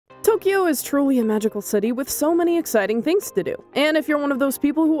Tokyo is truly a magical city with so many exciting things to do. And if you're one of those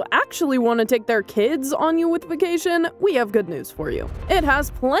people who actually want to take their kids on you with vacation, we have good news for you. It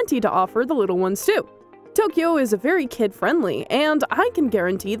has plenty to offer the little ones too. Tokyo is very kid-friendly, and I can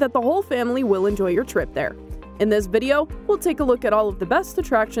guarantee that the whole family will enjoy your trip there. In this video, we'll take a look at all of the best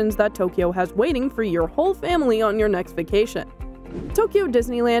attractions that Tokyo has waiting for your whole family on your next vacation. Tokyo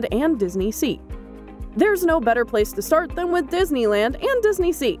Disneyland and DisneySea. There's no better place to start than with Disneyland and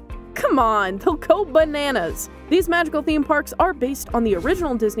DisneySea. Come on, they'll go bananas! These magical theme parks are based on the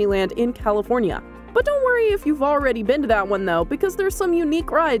original Disneyland in California. But don't worry if you've already been to that one though, because there's some unique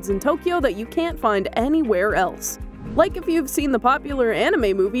rides in Tokyo that you can't find anywhere else. Like if you've seen the popular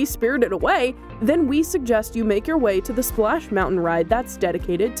anime movie Spirited Away, then we suggest you make your way to the Splash Mountain ride that's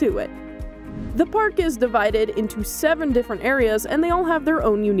dedicated to it. The park is divided into 7 different areas and they all have their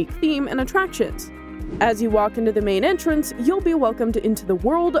own unique theme and attractions. As you walk into the main entrance, you'll be welcomed into the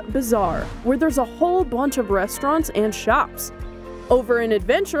World Bazaar, where there's a whole bunch of restaurants and shops. Over in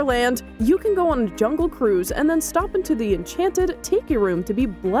Adventureland, you can go on a jungle cruise and then stop into the enchanted Tiki Room to be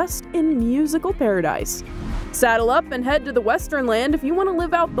blessed in musical paradise. Saddle up and head to the Western Land if you want to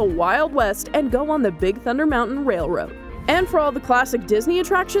live out the Wild West and go on the Big Thunder Mountain Railroad. And for all the classic Disney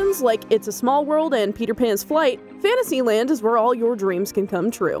attractions like It's a Small World and Peter Pan's Flight, Fantasyland is where all your dreams can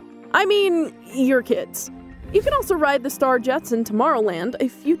come true. I mean, your kids. You can also ride the Star Jets in Tomorrowland, a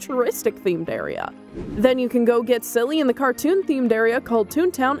futuristic-themed area. Then you can go get silly in the cartoon-themed area called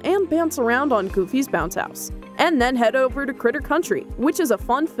Toontown and bounce around on Goofy's Bounce House. And then head over to Critter Country, which is a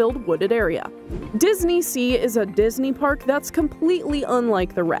fun-filled wooded area. DisneySea is a Disney park that's completely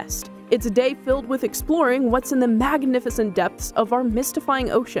unlike the rest. It's a day filled with exploring what's in the magnificent depths of our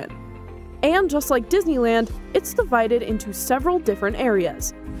mystifying ocean. And just like Disneyland, it's divided into several different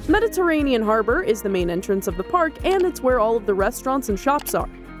areas. Mediterranean Harbor is the main entrance of the park, and it's where all of the restaurants and shops are.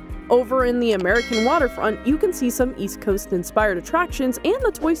 Over in the American waterfront, you can see some East Coast-inspired attractions and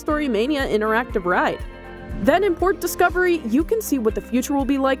the Toy Story Mania interactive ride. Then in Port Discovery, you can see what the future will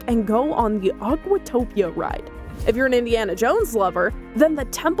be like and go on the Aquatopia ride. If you're an Indiana Jones lover, then the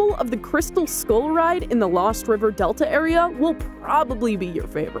Temple of the Crystal Skull ride in the Lost River Delta area will probably be your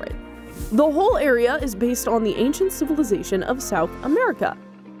favorite. The whole area is based on the ancient civilization of South America.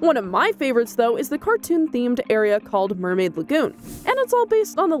 One of my favorites, though, is the cartoon-themed area called Mermaid Lagoon, and it's all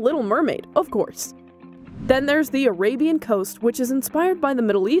based on The Little Mermaid, of course. Then there's the Arabian Coast, which is inspired by the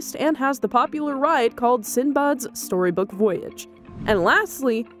Middle East and has the popular ride called Sinbad's Storybook Voyage. And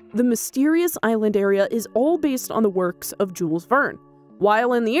lastly, the Mysterious Island area is all based on the works of Jules Verne.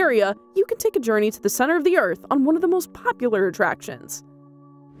 While in the area, you can take a journey to the center of the Earth on one of the most popular attractions.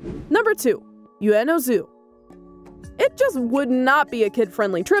 Number 2. Ueno Zoo. It just would not be a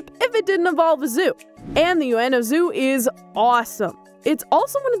kid-friendly trip if it didn't involve a zoo. And the Ueno Zoo is awesome. It's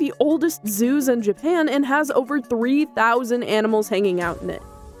also one of the oldest zoos in Japan and has over 3,000 animals hanging out in it.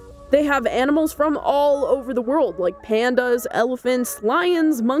 They have animals from all over the world, like pandas, elephants,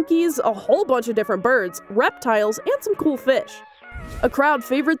 lions, monkeys, a whole bunch of different birds, reptiles, and some cool fish. A crowd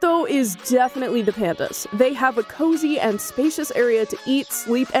favorite, though, is definitely the pandas. They have a cozy and spacious area to eat,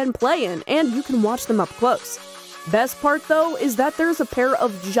 sleep, and play in, and you can watch them up close. Best part, though, is that there's a pair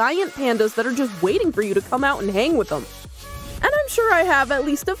of giant pandas that are just waiting for you to come out and hang with them. And I'm sure I have at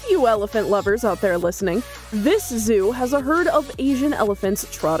least a few elephant lovers out there listening. This zoo has a herd of Asian elephants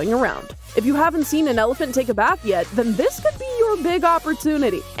trotting around. If you haven't seen an elephant take a bath yet, then this could be your big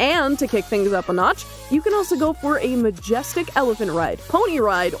opportunity. And to kick things up a notch, you can also go for a majestic elephant ride, pony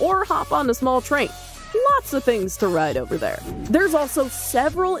ride, or hop on a small train. Lots of things to ride over there. There's also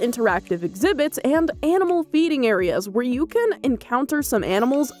several interactive exhibits and animal feeding areas where you can encounter some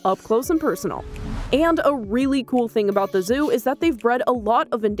animals up close and personal. And a really cool thing about the zoo is that they've bred a lot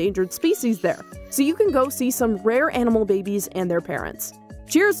of endangered species there, so you can go see some rare animal babies and their parents.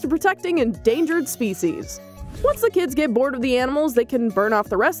 Cheers to protecting endangered species! Once the kids get bored of the animals, they can burn off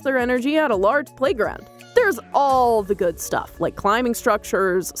the rest of their energy at a large playground. There's all the good stuff, like climbing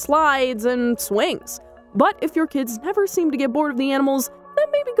structures, slides, and swings. But if your kids never seem to get bored of the animals, then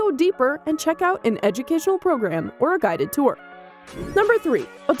maybe go deeper and check out an educational program or a guided tour. Number 3.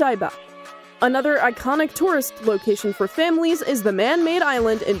 Odaiba. Another iconic tourist location for families is the man-made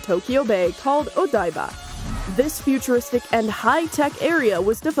island in Tokyo Bay called Odaiba. This futuristic and high-tech area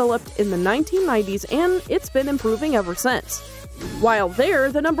was developed in the 1990s and it's been improving ever since. While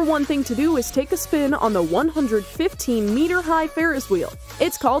there, the number one thing to do is take a spin on the 115-meter-high Ferris wheel.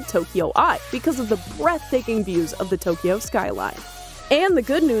 It's called Tokyo Eye because of the breathtaking views of the Tokyo skyline. And the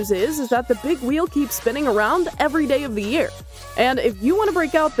good news is that the big wheel keeps spinning around every day of the year. And if you want to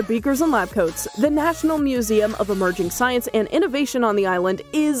break out the beakers and lab coats, the National Museum of Emerging Science and Innovation on the island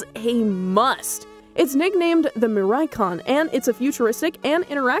is a must. It's nicknamed the Miraicon, and it's a futuristic and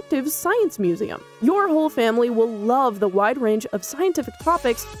interactive science museum. Your whole family will love the wide range of scientific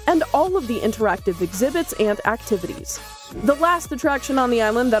topics and all of the interactive exhibits and activities. The last attraction on the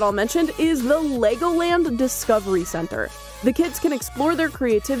island that I'll mention is the Legoland Discovery Center. The kids can explore their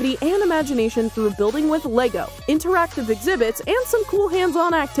creativity and imagination through building with Lego, interactive exhibits, and some cool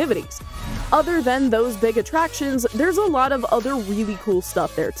hands-on activities. Other than those big attractions, there's a lot of other really cool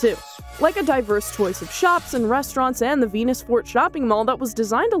stuff there too, like a diverse choice of shops and restaurants and the Venus Fort shopping mall that was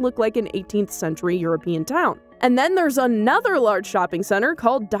designed to look like an 18th century European town. And then there's another large shopping center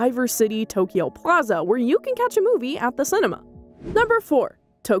called Diver City Tokyo Plaza, where you can catch a movie at the cinema. Number 4.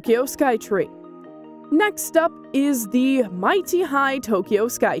 Tokyo Skytree. Next up is the mighty high Tokyo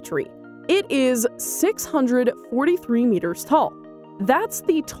Skytree. It is 643 meters tall. That's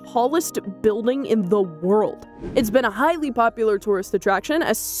the tallest building in the world. It's been a highly popular tourist attraction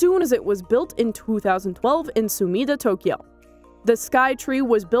as soon as it was built in 2012 in Sumida, Tokyo. The Skytree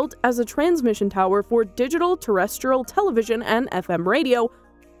was built as a transmission tower for digital terrestrial television and FM radio,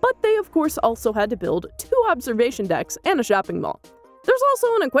 but they of course also had to build 2 observation decks and a shopping mall. There's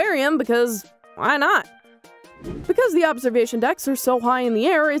also an aquarium because why not? Because the observation decks are so high in the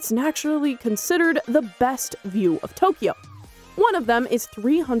air, it's naturally considered the best view of Tokyo. One of them is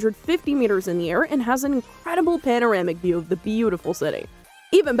 350 meters in the air and has an incredible panoramic view of the beautiful city.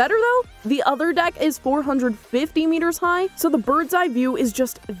 Even better though, the other deck is 450 meters high, so the bird's eye view is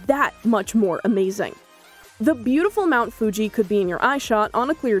just that much more amazing. The beautiful Mount Fuji could be in your eye shot on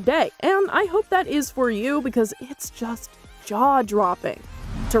a clear day, and I hope that is for you because it's just jaw-dropping.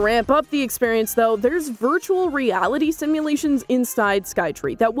 To ramp up the experience though, there's virtual reality simulations inside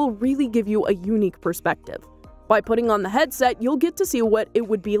Skytree that will really give you a unique perspective. By putting on the headset, you'll get to see what it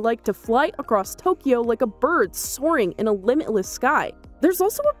would be like to fly across Tokyo like a bird soaring in a limitless sky. There's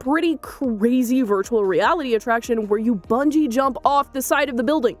also a pretty crazy virtual reality attraction where you bungee jump off the side of the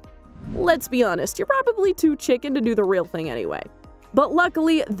building. Let's be honest, you're probably too chicken to do the real thing anyway. But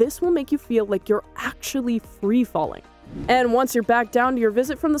luckily, this will make you feel like you're actually free falling. And once you're back down to your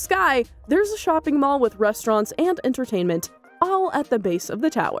visit from the sky, there's a shopping mall with restaurants and entertainment, all at the base of the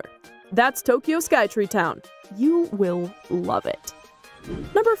tower. That's Tokyo Skytree Town. You will love it.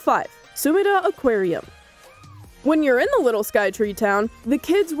 Number 5. Sumida Aquarium. When you're in the little Skytree Town, the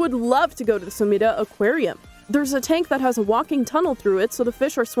kids would love to go to the Sumida Aquarium. There's a tank that has a walking tunnel through it so the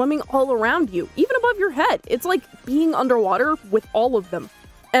fish are swimming all around you, even above your head. It's like being underwater with all of them.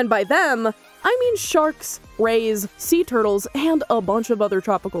 And by them, I mean sharks, rays, sea turtles, and a bunch of other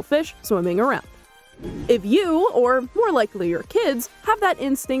tropical fish swimming around. If you, or more likely your kids, have that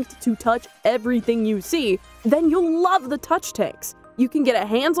instinct to touch everything you see, then you'll love the touch tanks. You can get a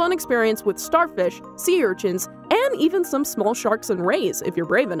hands-on experience with starfish, sea urchins, and even some small sharks and rays if you're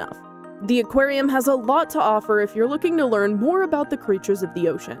brave enough. The aquarium has a lot to offer if you're looking to learn more about the creatures of the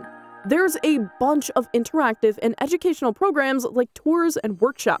ocean. There's a bunch of interactive and educational programs like tours and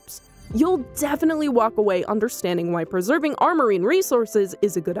workshops. You'll definitely walk away understanding why preserving our marine resources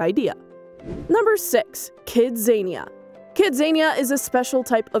is a good idea. Number 6. Kidzania. Kidzania is a special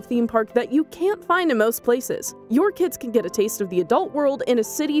type of theme park that you can't find in most places. Your kids can get a taste of the adult world in a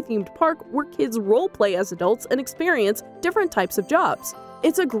city-themed park where kids role-play as adults and experience different types of jobs.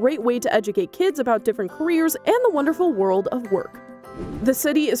 It's a great way to educate kids about different careers and the wonderful world of work. The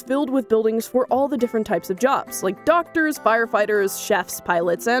city is filled with buildings for all the different types of jobs, like doctors, firefighters, chefs,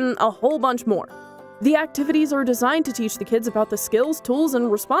 pilots, and a whole bunch more. The activities are designed to teach the kids about the skills, tools,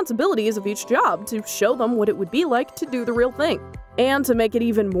 and responsibilities of each job to show them what it would be like to do the real thing. And to make it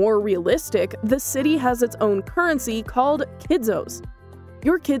even more realistic, the city has its own currency called Kidzos.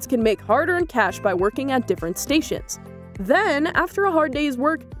 Your kids can make hard-earned cash by working at different stations. Then, after a hard day's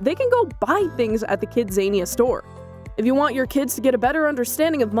work, they can go buy things at the Kidzania store. If you want your kids to get a better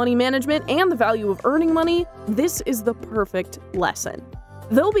understanding of money management and the value of earning money, this is the perfect lesson.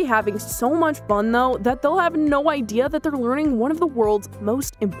 They'll be having so much fun though that they'll have no idea that they're learning one of the world's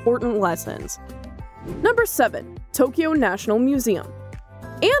most important lessons. Number 7. Tokyo National Museum.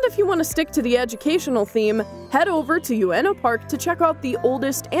 And if you want to stick to the educational theme, head over to Ueno Park to check out the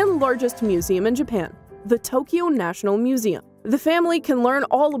oldest and largest museum in Japan, the Tokyo National Museum. The family can learn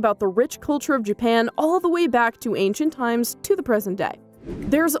all about the rich culture of Japan all the way back to ancient times to the present day.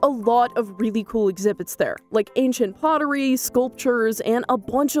 There's a lot of really cool exhibits there, like ancient pottery, sculptures, and a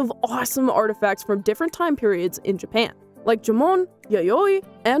bunch of awesome artifacts from different time periods in Japan, like Jomon, Yayoi,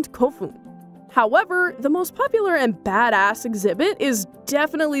 and Kofun. However, the most popular and badass exhibit is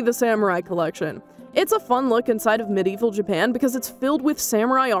definitely the Samurai Collection. It's a fun look inside of medieval Japan because it's filled with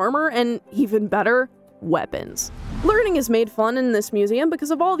samurai armor and, even better, weapons. Learning is made fun in this museum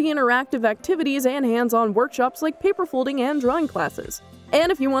because of all the interactive activities and hands-on workshops like paper folding and drawing classes. And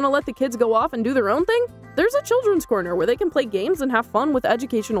if you want to let the kids go off and do their own thing, there's a children's corner where they can play games and have fun with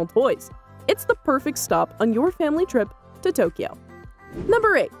educational toys. It's the perfect stop on your family trip to Tokyo.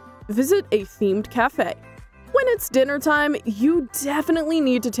 Number 8. Visit a themed cafe. When it's dinner time, you definitely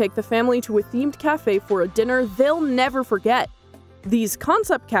need to take the family to a themed cafe for a dinner they'll never forget. These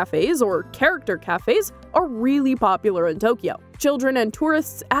concept cafes, or character cafes, are really popular in Tokyo. Children and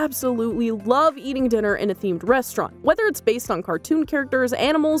tourists absolutely love eating dinner in a themed restaurant, whether it's based on cartoon characters,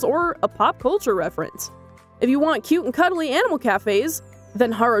 animals, or a pop culture reference. If you want cute and cuddly animal cafes,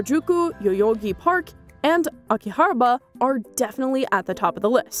 then Harajuku, Yoyogi Park, and Akihabara are definitely at the top of the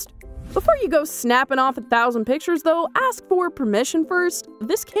list. Before you go snapping off 1,000 pictures though, ask for permission first.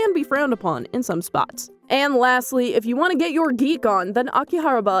 This can be frowned upon in some spots. And lastly, if you want to get your geek on, then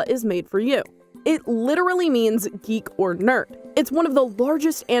Akihabara is made for you. It literally means geek or nerd. It's one of the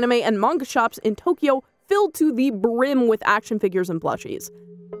largest anime and manga shops in Tokyo, filled to the brim with action figures and plushies.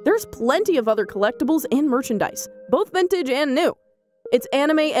 There's plenty of other collectibles and merchandise, both vintage and new. It's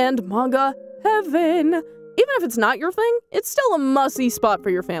anime and manga heaven. Even if it's not your thing, it's still a must-see spot for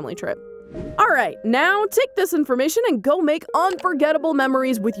your family trip. Alright, now take this information and go make unforgettable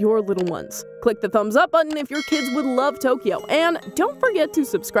memories with your little ones. Click the thumbs up button if your kids would love Tokyo, and don't forget to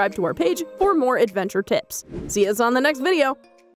subscribe to our page for more adventure tips. See us on the next video!